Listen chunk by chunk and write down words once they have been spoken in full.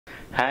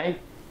Hi,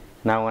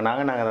 நான் உங்கள்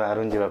நாகநகர்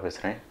அருஞ்சீவா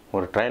பேசுகிறேன்.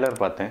 ஒரு ட்ரைலர்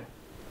பார்த்தேன்,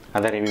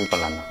 அதை ரிவ்யூ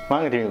பண்ணலாம் தான்.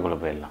 வாங்க ரிவ்யூக்குள்ளே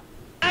போயிடலாம்.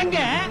 நாங்க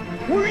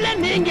உள்ள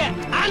நீங்க,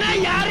 ஆனா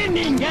யாரு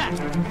நீங்க?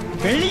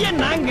 வெளிய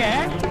நாங்க,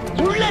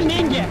 உள்ள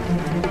நீங்க.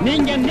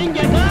 நீங்க நீங்க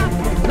தான்,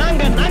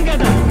 நாங்க நாங்க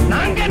தான்,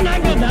 நாங்க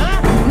நாங்க தான்,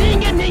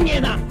 நீங்க நீங்க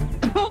தான்.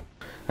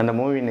 அந்த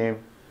மூவி நேம்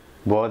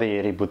போதை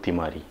ஏரி புத்தி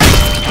மாறி.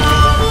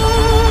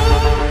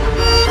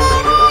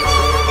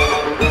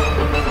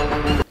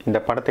 இந்த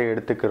படத்தை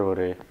எடுத்துக்கிற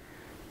ஒரு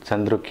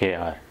சந்துரு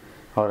KR.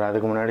 அவர்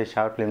அதுக்கு முன்னாடி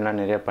ஷார்ட் ஃபிலிம்லாம்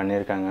நிறையா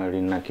பண்ணியிருக்காங்க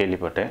அப்படின்னு நான்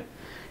கேள்விப்பட்டேன்.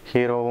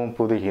 ஹீரோவும்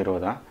புது ஹீரோ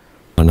தான்.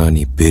 ஆனால்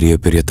நீ பெரிய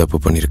பெரிய தப்பு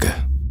பண்ணியிருக்க.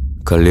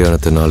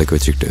 கல்யாணத்தை நாளைக்கு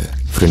வச்சுக்கிட்டு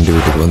ஃப்ரெண்டு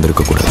வீட்டுக்கு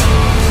வந்திருக்கக்கூடாது.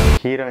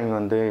 ஹீரோயின்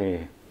வந்து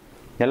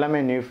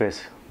எல்லாமே நியூ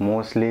ஃபேஸ்,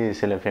 மோஸ்ட்லி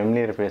சில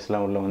ஃபெமிலியர்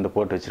ஃபேஸ்லாம் உள்ளே வந்து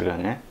போட்டு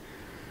வச்சுருக்காங்க.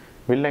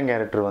 வில்லன்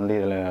கேரக்டர் வந்து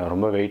இதில்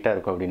ரொம்ப வெயிட்டாக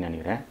இருக்கும் அப்படின்னு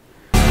நினைக்கிறேன்.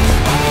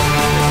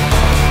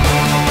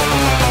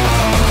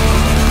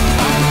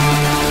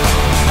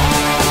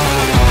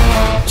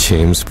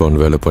 ஜேம்ஸ் பாண்ட்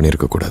வேலை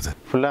பண்ணியிருக்கக்கூடாது.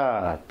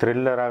 ஃபுல்லாக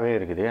த்ரில்லராகவே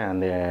இருக்குது.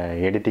 அந்த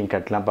எடிட்டிங்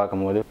கட்லாம்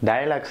பார்க்கும்போது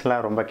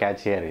டயலாக்ஸ்லாம் ரொம்ப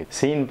கேட்சியாக இருக்குது.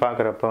 சீன்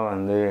பார்க்குறப்ப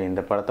வந்து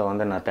இந்த படத்தை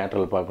வந்து நான்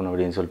தேட்டரில் பார்க்கணும்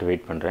அப்படின்னு சொல்லிட்டு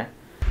வெயிட் பண்ணுறேன்.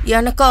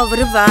 எனக்கு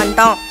அவரு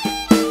வேண்டாம்.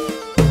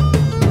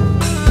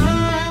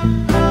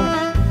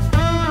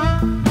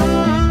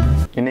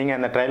 நீங்கள்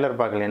அந்த ட்ரைலர்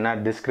பார்க்கலன்னா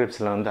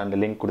டிஸ்கிரிப்ஷனில் வந்து அந்த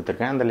லிங்க்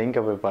கொடுத்துருக்கேன். அந்த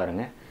லிங்க்கை போய்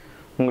பாருங்கள்,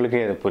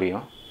 உங்களுக்கே அது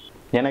புரியும்.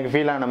 எனக்கு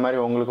ஃபீல் ஆன மாதிரி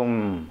உங்களுக்கும்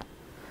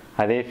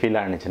அதே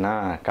ஃபீல் ஆனிச்சுன்னா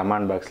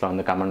கமெண்ட் பாக்ஸில்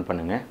வந்து கமெண்ட்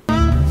பண்ணுங்கள்.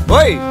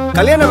 ஓய்,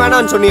 கல்யாணம்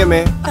வேணான்னு சொன்னியமே.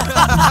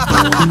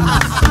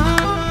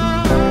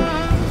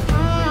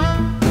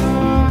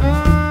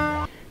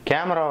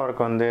 கேமரா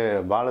ஒர்க் வந்து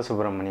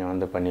பாலசுப்ரமணியம்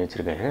வந்து பண்ணி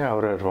வச்சுருக்காரு.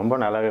 அவர் ரொம்ப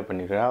நல்லாவே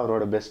பண்ணியிருக்காரு.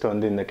 அவரோட பெஸ்ட்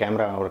வந்து இந்த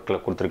கேமரா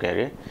ஒர்க்கில்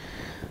கொடுத்துருக்காரு.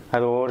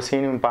 அது ஒவ்வொரு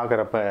சீனும்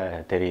பார்க்குறப்ப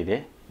தெரியுது.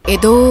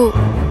 ஏதோ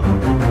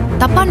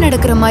தப்பா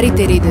நடக்கிற மாதிரி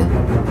தெரியுது.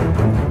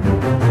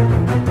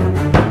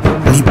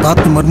 நீ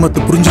பார்த்து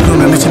மர்மத்தை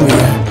புரிஞ்சுக்கணும்னு நினைச்சீங்க,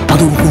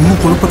 அது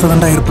இன்னும் குழப்பத்தை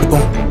தாண்டா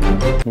ஏற்படுத்தும்.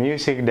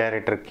 மியூசிக்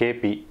டைரக்டர்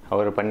KP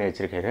அவர் பண்ணி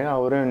வச்சுருக்காரு.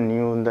 அவரும்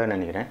நியூ தான்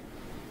நினைக்கிறேன்.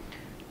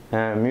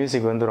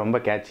 மியூசிக் வந்து ரொம்ப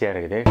கேட்சியாக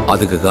இருக்குது.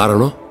 அதுக்கு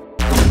காரணம்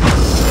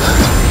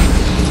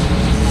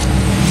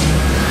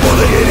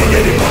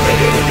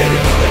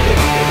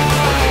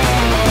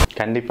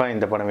கண்டிப்பாக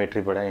இந்த படம்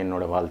வெற்றி பெற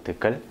என்னோட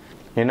வாழ்த்துக்கள்.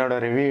 என்னோட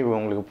ரிவ்யூ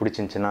உங்களுக்கு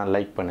பிடிச்சிருந்துச்சுன்னா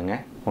லைக்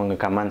பண்ணுங்கள்,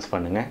 உங்கள் கமெண்ட்ஸ்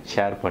பண்ணுங்கள்,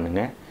 ஷேர்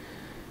பண்ணுங்கள்.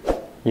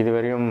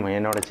 இதுவரையும்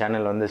என்னோடய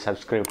சேனல் வந்து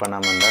சப்ஸ்கிரைப்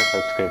பண்ணாமல் இருந்தால்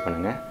சப்ஸ்கிரைப்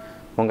பண்ணுங்கள்.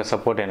 உங்கள்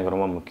சப்போர்ட் எனக்கு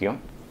ரொம்ப முக்கியம்.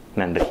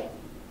 நன்றி.